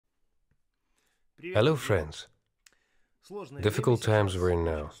Hello, friends. Difficult times we're in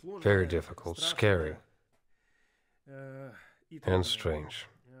now. Very difficult, scary, and strange.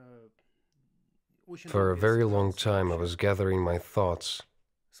 For a very long time I was gathering my thoughts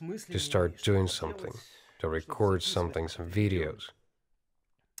to start doing something, to record something, some videos.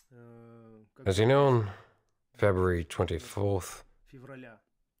 As you know, on February 24th,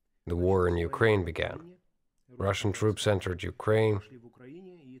 the war in Ukraine began. Russian troops entered Ukraine,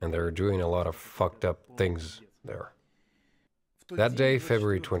 and they're doing a lot of fucked up things there. That day,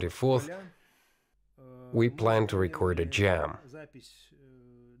 February 24th, we planned to record a jam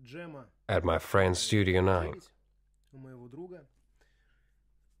at my friend's Studio 9.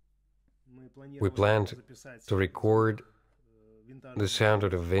 We planned to record the sound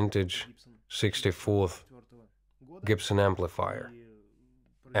of a vintage 64th Gibson amplifier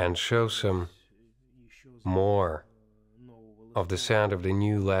and show some more of the sound of the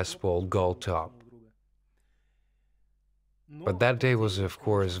new Les Paul goldtop. But that day was, of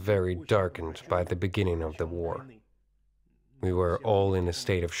course, very darkened by the beginning of the war. We were all in a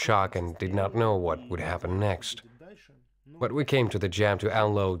state of shock and did not know what would happen next. But we came to the jam to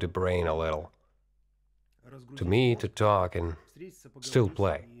unload the brain a little, to meet, to talk, and still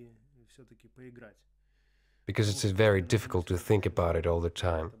play. Because it's very difficult to think about it all the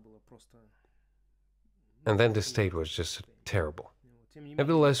time. And then the state was just terrible.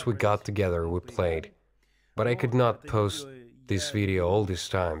 Nevertheless, we got together, we played. But I could not post this video all this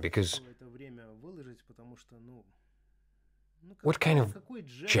time, because what kind of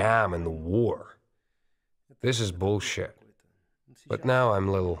jam in the war? This is bullshit. But now I'm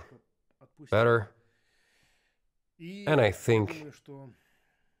a little better, and I think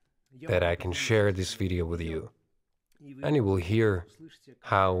that I can share this video with you, and you will hear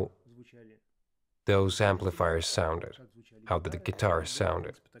how those amplifiers sounded, how the guitar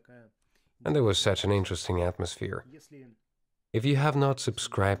sounded. And there was such an interesting atmosphere. If you have not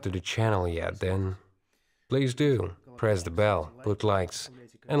subscribed to the channel yet, then please do. Press the bell, put likes,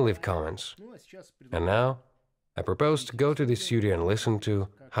 and leave comments. And now, I propose to go to the studio and listen to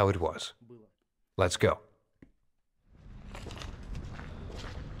how it was. Let's go.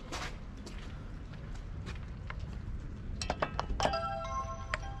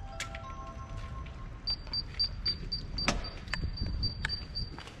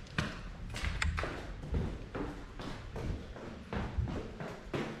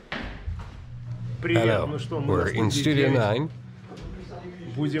 Hello, we're in Studio 9,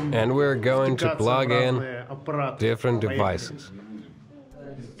 and we're going to plug in different devices.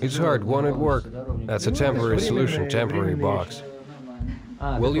 It's hard, won't it work? That's a temporary solution, temporary box.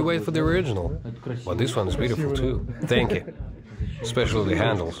 Will you wait for the original? Well, this one is beautiful too. Thank you. Especially the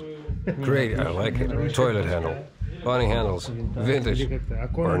handles. Great, I like it. Toilet handle. Funny handles. Vintage.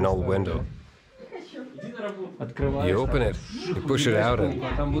 Or an old window. You open it, you push it out, and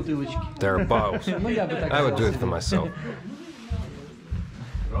there are bottles. I would do it for myself.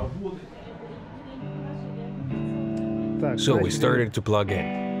 So we started to plug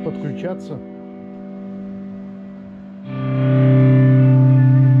in.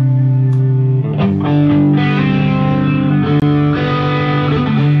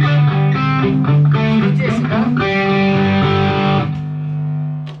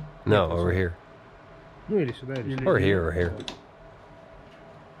 No, over here. Or here, or here.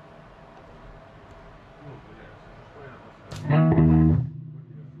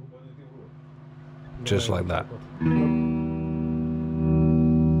 Just like that.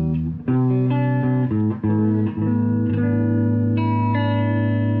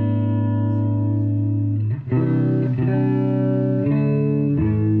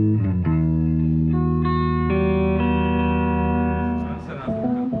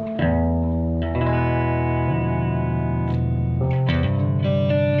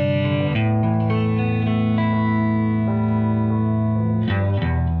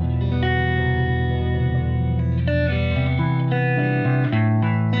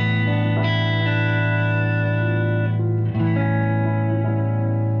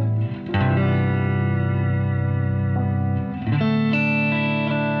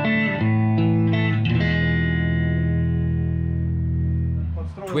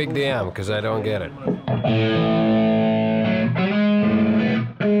 Tweak the amp, because I don't get it.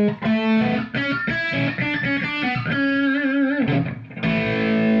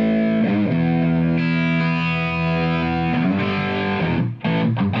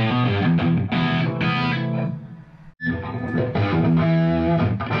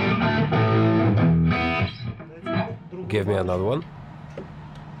 Give me another one.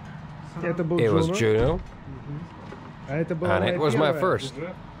 It was Juno. And it was my first.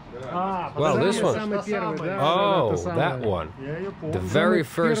 Well, this one. Oh, that one. The very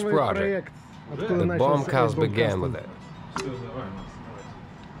first project. The bomb cast began with it.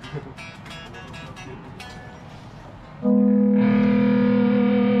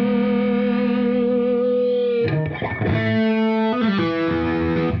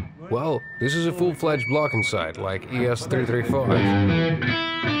 Well, this is a full-fledged blocking site, like ES335.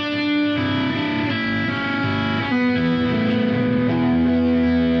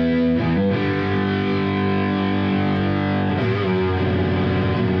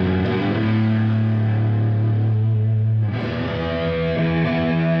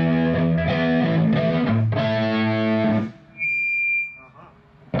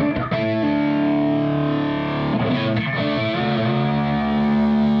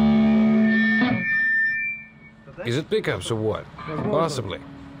 Is it pickups or what? Possibly.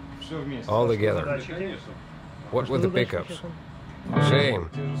 All together. What were the pickups? Same.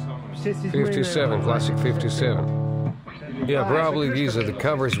 57, classic 57. Yeah, probably these are the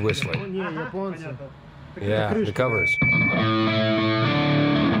covers whistling. Yeah, the covers.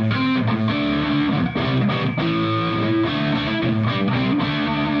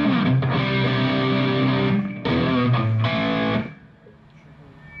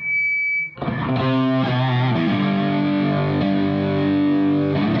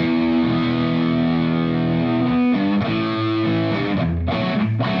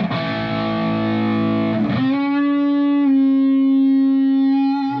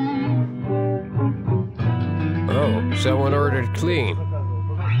 Someone ordered clean.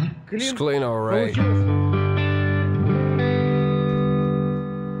 It's clean, all right.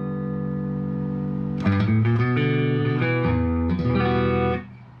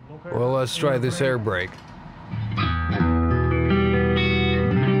 Well, let's try this air brake.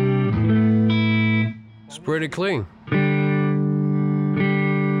 It's pretty clean.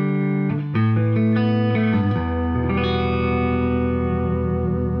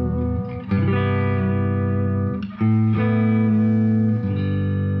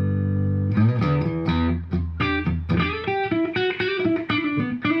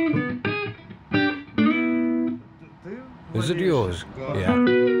 Is it yours? Yeah.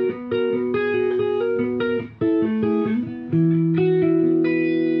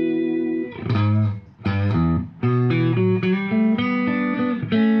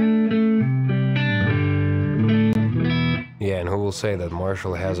 Yeah, and who will say that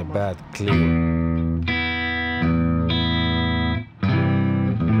Marshall has a bad clean?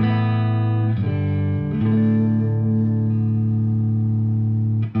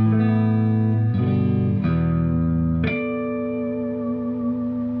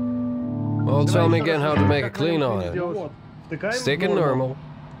 Well, tell me again how to make a clean on it. Stick it normal.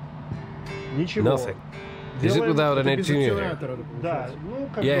 Nothing. Is it without an attenuator?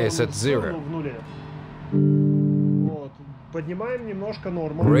 Yeah, it's at 0.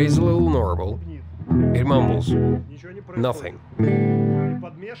 Raise a little normal. It mumbles. Nothing.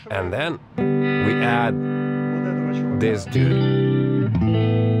 And then we add this dude.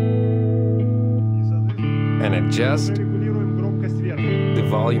 And adjust the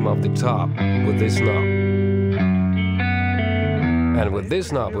volume of the top with this knob. And with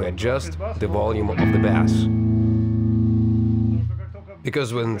this knob we adjust the volume of the bass.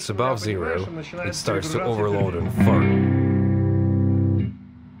 Because when it's above 0, it starts to overload and fart.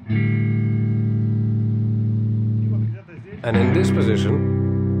 And in this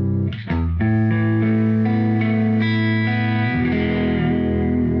position,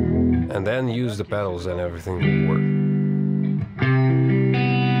 and then use the pedals and everything will work.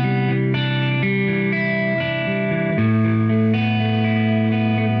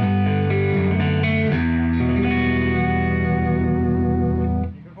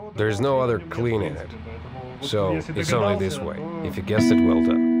 There's no other clean in it, so it's only this way. If you guessed it, well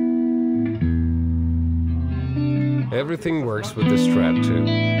done. Everything works with the Strat too.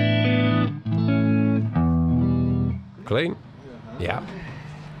 Clean? Yeah.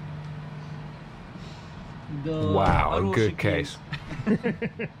 Wow, a good case.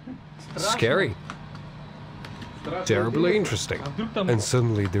 Scary. Terribly interesting. And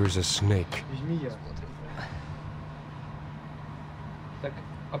suddenly there's a snake.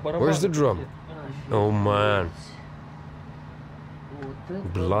 Where's the drum? Oh man.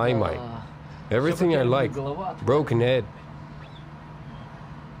 Blimey. Everything I like. Broken head.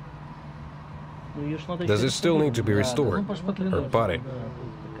 Does it still need to be restored? Or putty?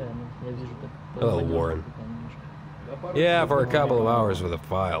 Hello, Warren. Yeah, for a couple of hours with a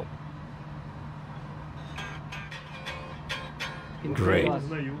file. Great.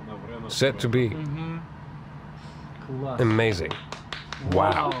 Set to be. Amazing.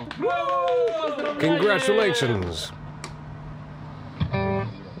 Wow. Congratulations.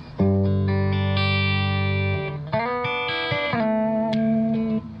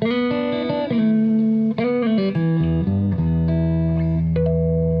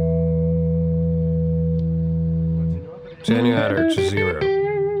 Attenuator to 0.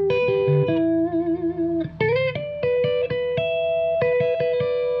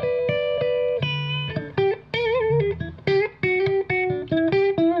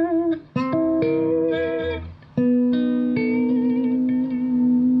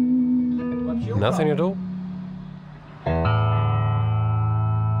 Nothing at all?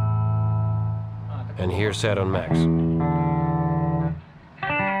 And here set on max.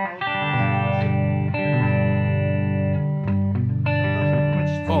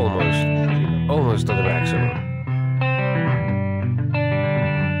 Almost to the maximum.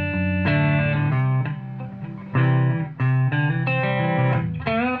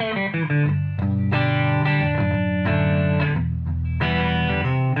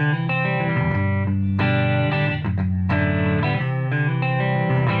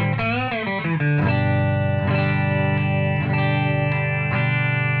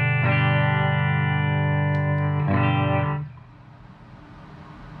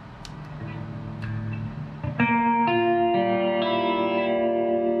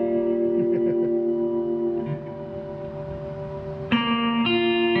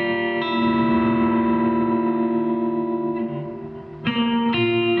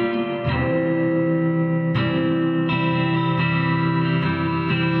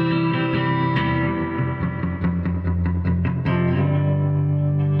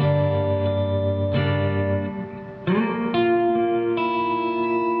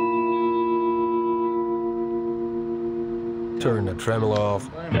 Turn the tremolo off.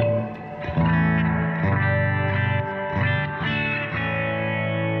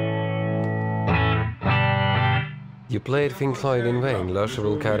 You played Pink Floyd in vain. Lusher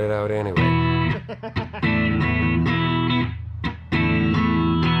will cut it out anyway.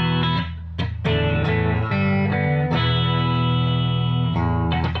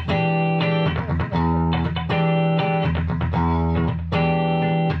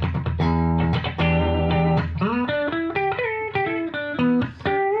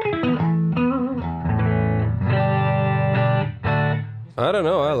 I don't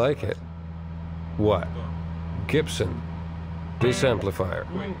know, I like it. What? Gibson. This amplifier.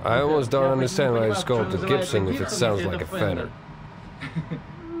 I almost don't understand why it's called the Gibson if it sounds like a Fender.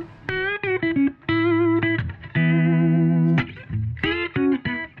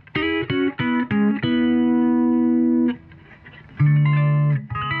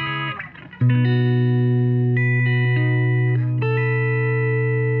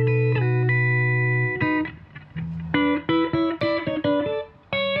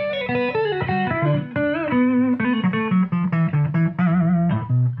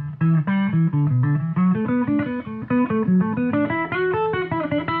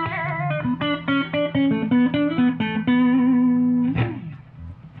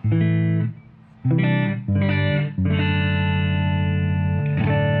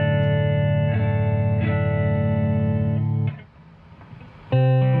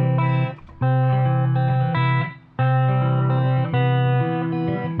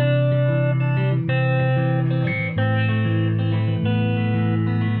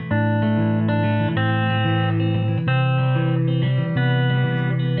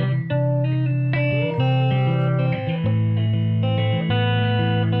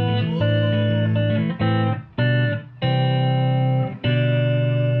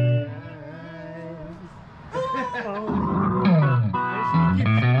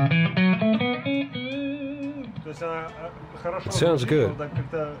 It sounds good,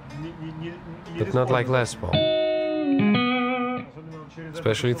 but not like Les Paul.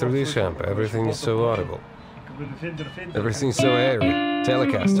 Especially through this amp, everything is so audible. Everything's so airy.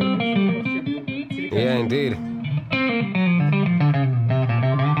 Telecaster. Yeah, indeed.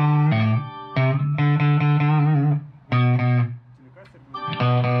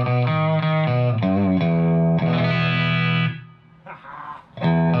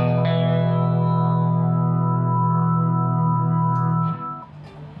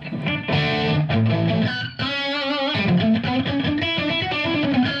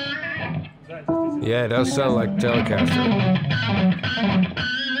 Yeah, it does sound like Telecaster.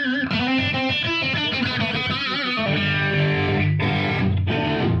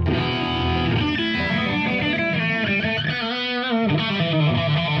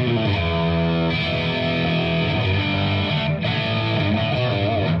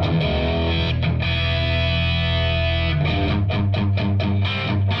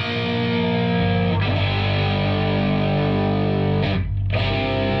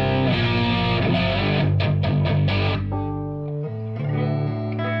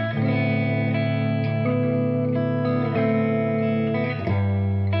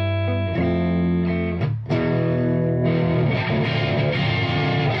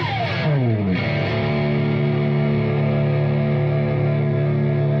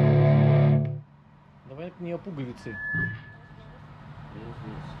 ремиксы.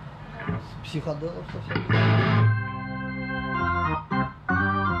 Психоделов совсем.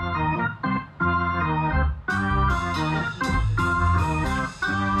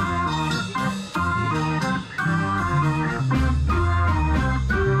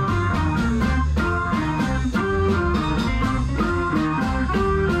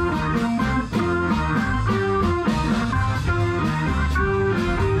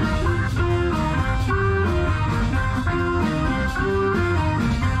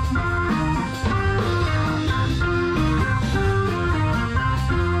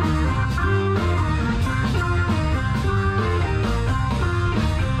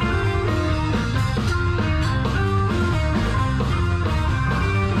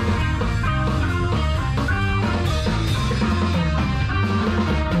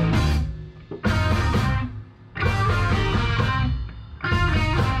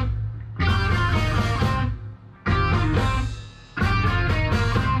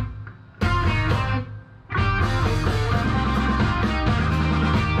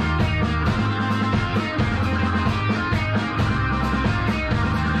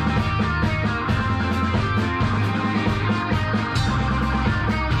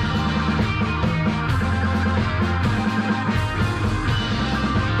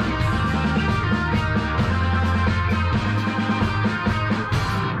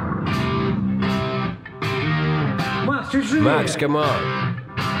 Max, come on.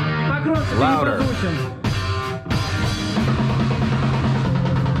 Louder.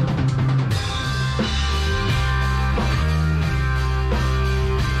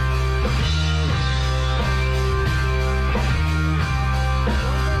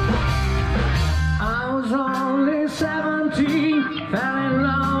 I was only 17, fell in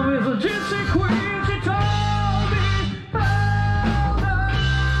love with a gypsy queen. She told me, hold on.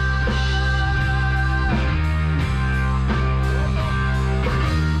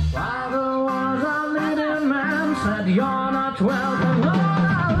 Father was a leading man, said you're not welcome on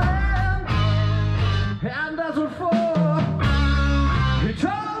our land. And as a fool, he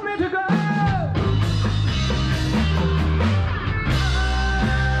told me to go.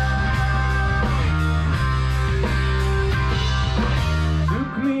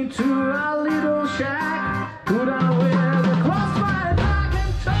 To a little shack, put on with a cross my back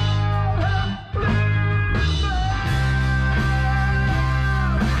and told her, please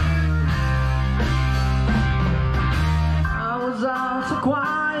I was out for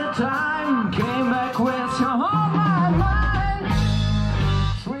quiet time, came back with you on my mind.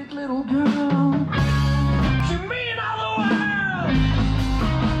 Sweet little girl, she mean all the world.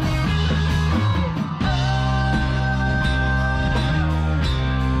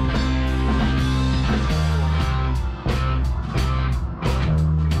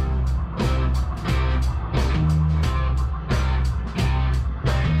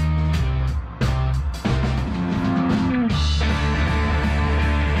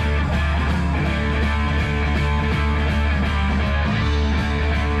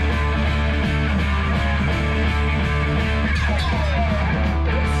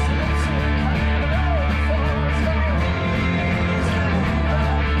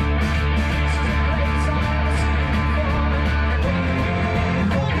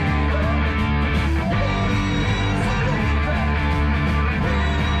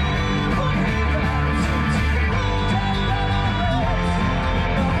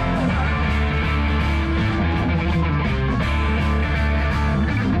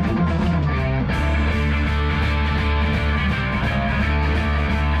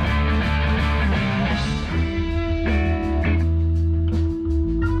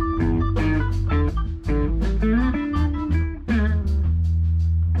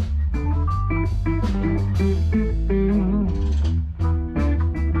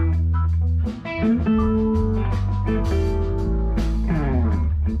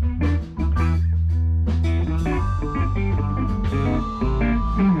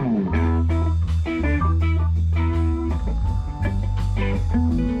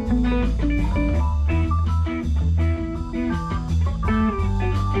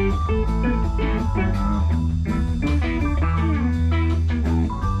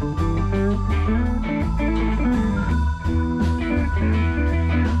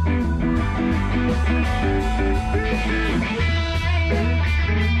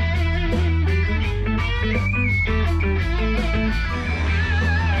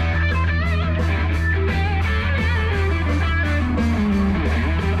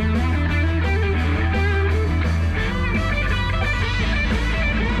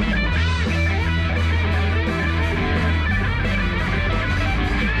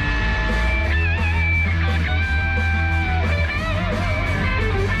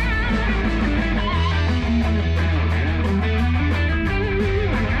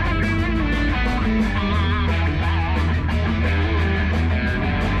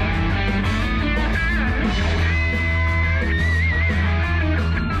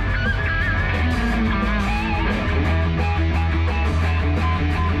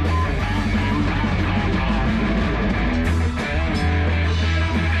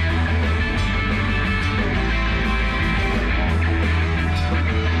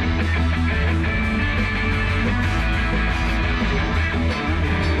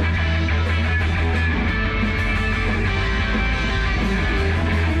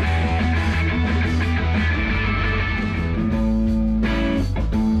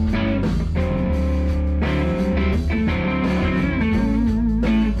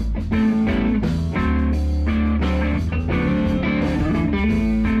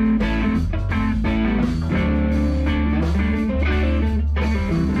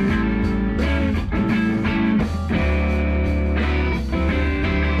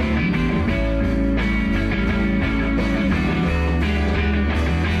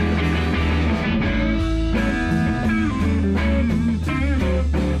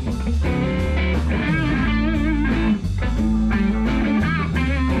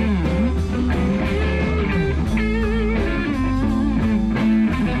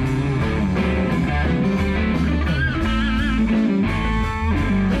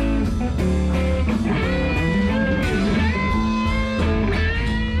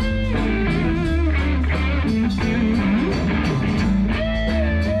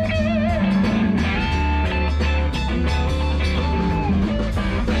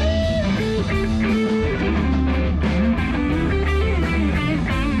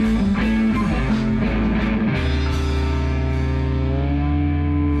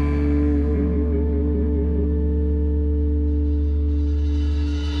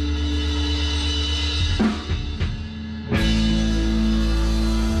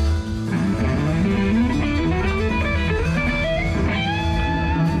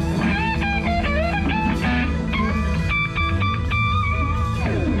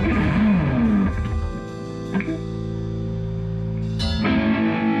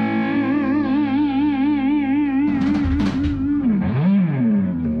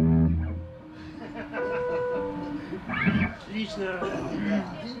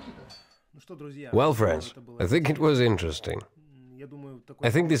 Well, friends, I think it was interesting. I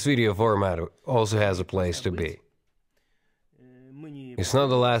think this video format also has a place to be. It's not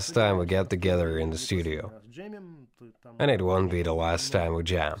the last time we get together in the studio, and it won't be the last time we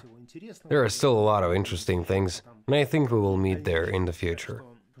jam. There are still a lot of interesting things, and I think we will meet there in the future.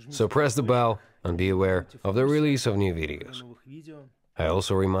 So press the bell and be aware of the release of new videos. I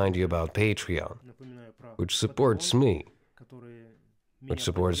also remind you about Patreon, which supports me, which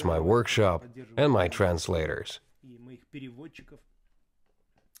supports my workshop and my translators.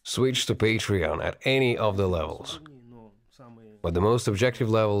 Switch to Patreon at any of the levels, but the most objective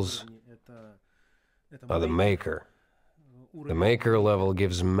levels are the Maker. The Maker level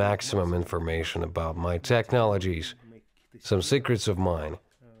gives maximum information about my technologies, some secrets of mine,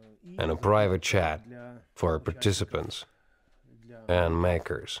 and a private chat for participants and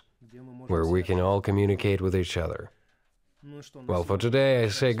makers, where we can all communicate with each other. Well, for today I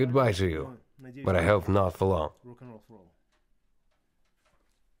say goodbye to you, but I hope not for long.